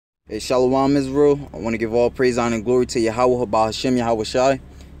Hey, Shalom Israel. I want to give all praise, honor, and glory to Yahweh, Habah Hashem, Yahweh Shai,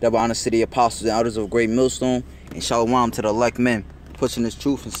 double honor to the apostles and elders of Great Millstone, and Shalom to the elect men, pushing this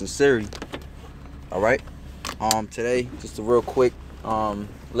truth and sincerity. Alright? Today, just a real quick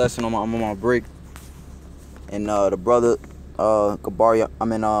lesson I'm on my break. And the brother Gabar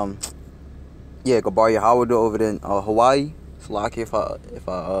Howard over there in Hawaii. Salaki if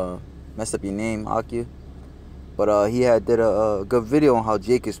I messed up your name, Akia. But he did a good video on how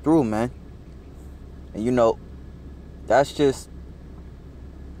Jake is through, man. And you know, that's just,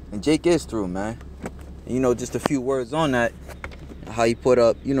 and Jake is through, man. And you know, just a few words on that, how he put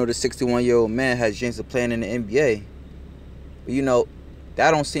up, you know, the 61-year-old man has dreams of playing in the NBA. But you know,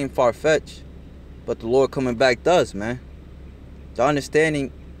 that don't seem far-fetched, but the Lord coming back does, man. The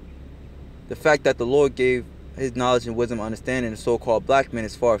understanding, the fact that the Lord gave his knowledge and wisdom, understanding the so-called black man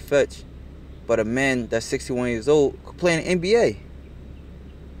is far-fetched. But a man that's 61 years old could play in the NBA.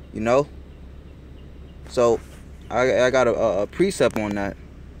 You know? So, I got a precept on that.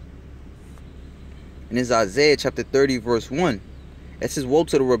 And it's Isaiah chapter 30, verse 1. It says, "Woe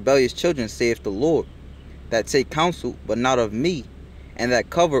to the rebellious children, saith the Lord, that take counsel, but not of me, and that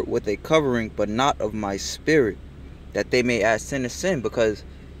cover with a covering, but not of my spirit, that they may add sin to sin." Because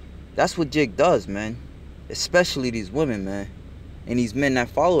that's what Jake does, man. Especially these women, man. And these men that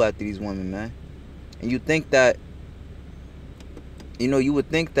follow after these women, man. And you think that, you know, you would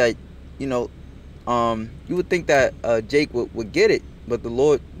think that Jake would get it, but the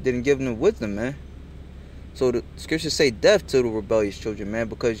Lord didn't give him the wisdom, man. So the scriptures say death to the rebellious children, man,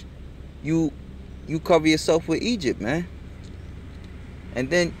 because you cover yourself with Egypt, man. And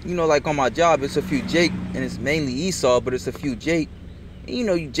then, you know, like on my job, it's a few Jake, and it's mainly Esau, but it's a few Jake. And you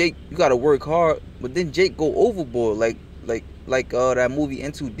know, Jake, you gotta work hard, but then Jake go overboard, like that movie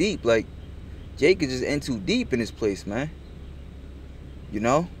In Too Deep. Like, Jake is just in too deep in this place, man. You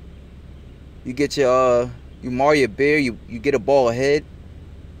know, you get your you mar your bear, you get a ball ahead.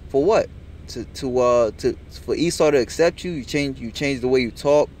 For what? For Esau to accept you, you change the way you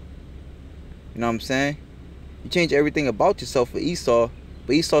talk. You know what I'm saying? You change everything about yourself for Esau,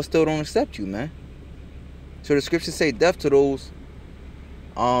 but Esau still don't accept you, man. So the scriptures say death to those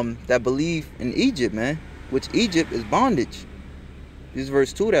that believe in Egypt, man, which Egypt is bondage. This is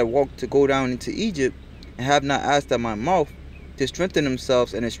verse 2, that walk to go down into Egypt and have not asked at my mouth, to strengthen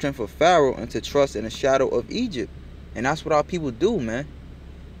themselves in the strength of Pharaoh and to trust in the shadow of Egypt. And that's what our people do, man.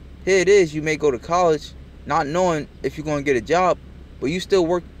 Here it is, you may go to college not knowing if you're going to get a job, but you still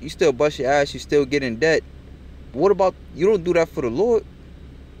work, you still bust your ass, you still get in debt. But what about, you don't do that for the Lord?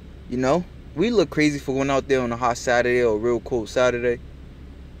 You know, we look crazy for going out there on a hot Saturday or a real cold Saturday.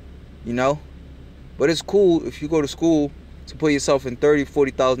 You know, but it's cool if you go to school to put yourself in $30,000,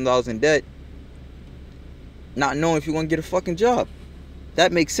 $40,000 in debt, not knowing if you're going to get a fucking job.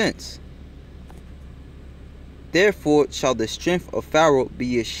 That makes sense. Therefore shall the strength of Pharaoh be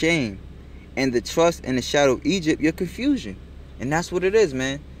your shame, and the trust in the shadow of Egypt your confusion. And that's what it is,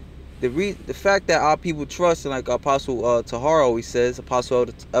 man. The fact that our people trust, and like Apostle Tahar always says,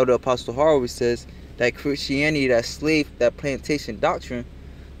 Elder Apostle Tahar always says, that Christianity, that slave, that plantation doctrine,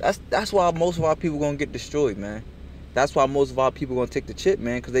 that's why most of our people gonna get destroyed, man. That's why most of our people gonna take the chip,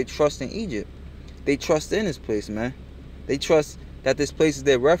 man, because they trust in Egypt. They trust in this place, man. They trust that this place is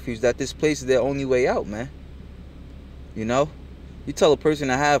their refuge, that this place is their only way out, man. You know? You tell a person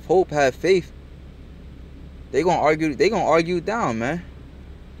to have hope, have faith, they gonna argue it down, man.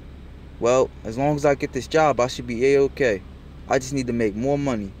 Well, as long as I get this job, I should be A-okay. I just need to make more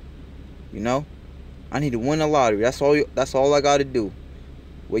money. You know? I need to win the lottery. That's all I gotta do.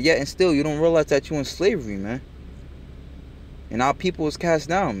 Well, yet and still, you don't realize that you're in slavery, man. And our people is cast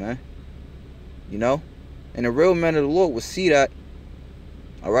down, man. You know? And the real men of the Lord will see that.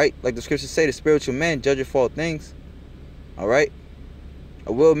 Alright? Like the scriptures say, the spiritual man judgeth all things. Alright?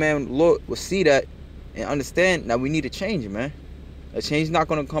 A real man of the Lord will see that and understand that we need a change, man. A change is not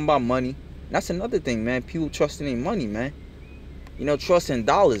going to come by money. And that's another thing, man. People trusting in money, man. You know, trusting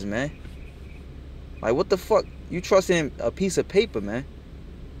dollars, man. Like, what the fuck? You trust in a piece of paper, man.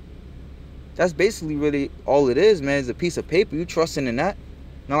 That's basically really all it is, man, is a piece of paper. You trusting in that.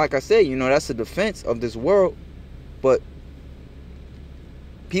 Now, like I said, you know, that's a defense of this world. But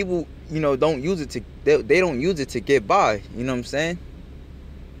people, you know, don't use it to, they don't use it to get by. You know what I'm saying?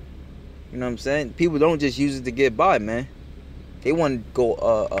 You know what I'm saying? People don't just use it to get by, man. They want to go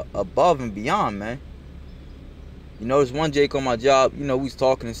above and beyond, man. You know, there's one Jake on my job, you know, we was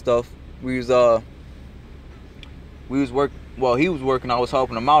talking and stuff. He was working, I was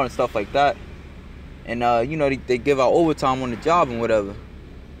helping him out and stuff like that. And you know, they give out overtime on the job and whatever.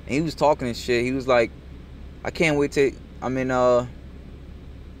 And he was talking and shit. He was like, I can't wait to,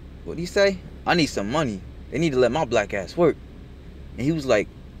 What'd he say? I need some money. They need to let my black ass work. And he was like,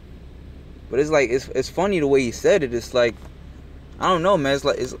 but it's like, it's funny the way he said it. It's like, I don't know, man.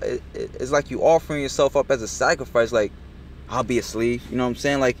 It's like you offering yourself up as a sacrifice. Like, I'll be a slave. You know what I'm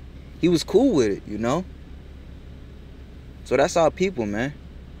saying? Like, he was cool with it, you know? So that's our people, man.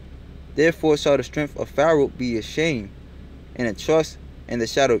 Therefore shall the strength of Pharaoh be ashamed, and the trust in the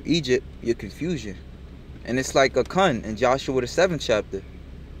shadow of Egypt your confusion. And it's like Achan in Joshua the 7th chapter.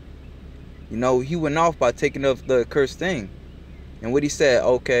 You know, he went off by taking off the accursed thing. And what he said,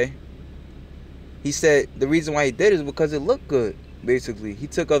 okay. He said the reason why he did it is because it looked good, basically. He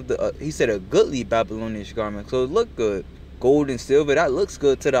took off the, he said a goodly Babylonian garment. So it looked good. Gold and silver, that looks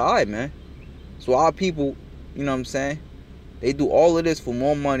good to the eye, man. So our people, you know what I'm saying? They do all of this for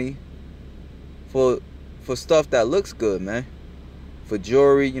more money. For stuff that looks good, man. For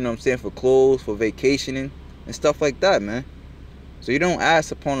jewelry, you know what I'm saying? For clothes, for vacationing, and stuff like that, man. So you don't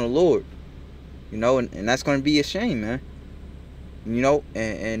ask upon the Lord. You know, and that's going to be a shame, man. You know,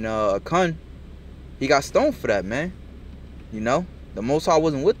 and Achan, he got stoned for that, man. You know, the Most High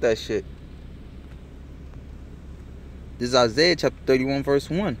wasn't with that shit. This is Isaiah chapter 31, verse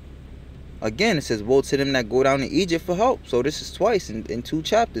 1. Again, it says, woe to them that go down to Egypt for help. So this is twice in 2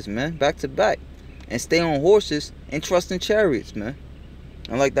 chapters, man. Back to back. And stay on horses and trust in chariots, man.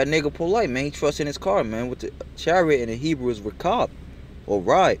 And like that nigga Polite, man, he trusts in his car, man. With the chariot in the Hebrew is rakab, or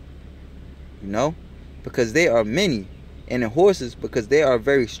ride. You know? Because they are many. And in horses, because they are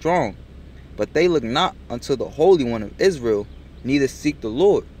very strong. But they look not unto the Holy One of Israel, neither seek the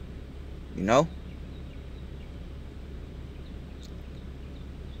Lord. You know?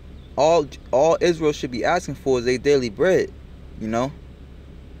 All Israel should be asking for is their daily bread. You know?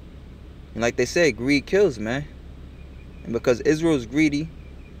 And like they say, greed kills, man. And because Israel is greedy, you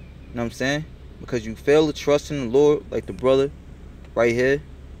know what I'm saying? Because you fail to trust in the Lord, like the brother right here,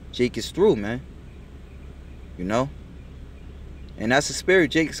 Jake is through, man. You know? And that's the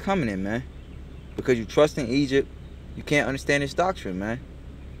spirit Jake is coming in, man. Because you trust in Egypt, you can't understand his doctrine, man.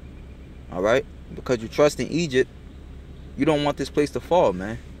 Alright? Because you trust in Egypt, you don't want this place to fall,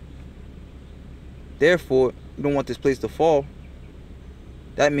 man. Therefore, you don't want this place to fall.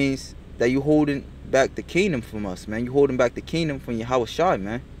 That means that you holding back the kingdom from us, man. You holding back the kingdom from Yahweh Shai,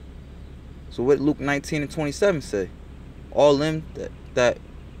 man. So what Luke 19 and 27 say? All them that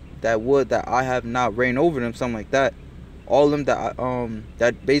I have not reigned over them, something like that. All them that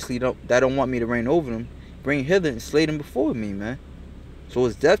that basically don't want me to reign over them, bring hither and slay them before me, man. So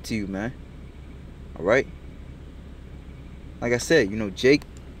it's death to you, man. All right. Like I said, you know, Jake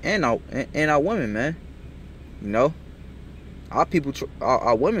and our women, man. You know. Our people,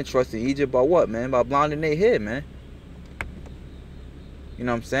 our women trust in Egypt by what, man? By blinding their head, man. You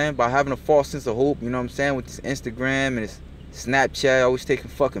know what I'm saying? By having a false sense of hope, you know what I'm saying? With this Instagram and this Snapchat, always taking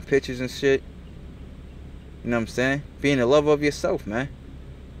fucking pictures and shit. You know what I'm saying? Being a lover of yourself, man.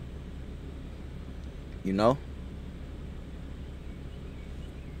 You know?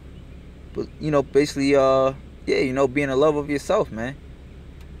 But, you know, basically, yeah, you know, being a lover of yourself, man.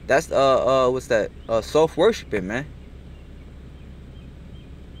 That's, what's that? Self-worshiping, man.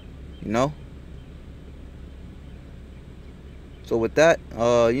 You know? So with that,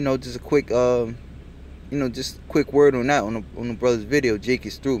 you know, just a quick, you know, just a quick word on that, on the brother's video. Jake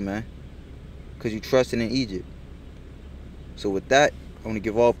is through, man. Because you trusted in Egypt. So with that, I want to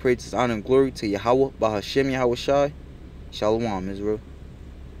give all praises, honor, and glory to Yahweh, Bahashem Yahweh Shai. Shalom, Israel.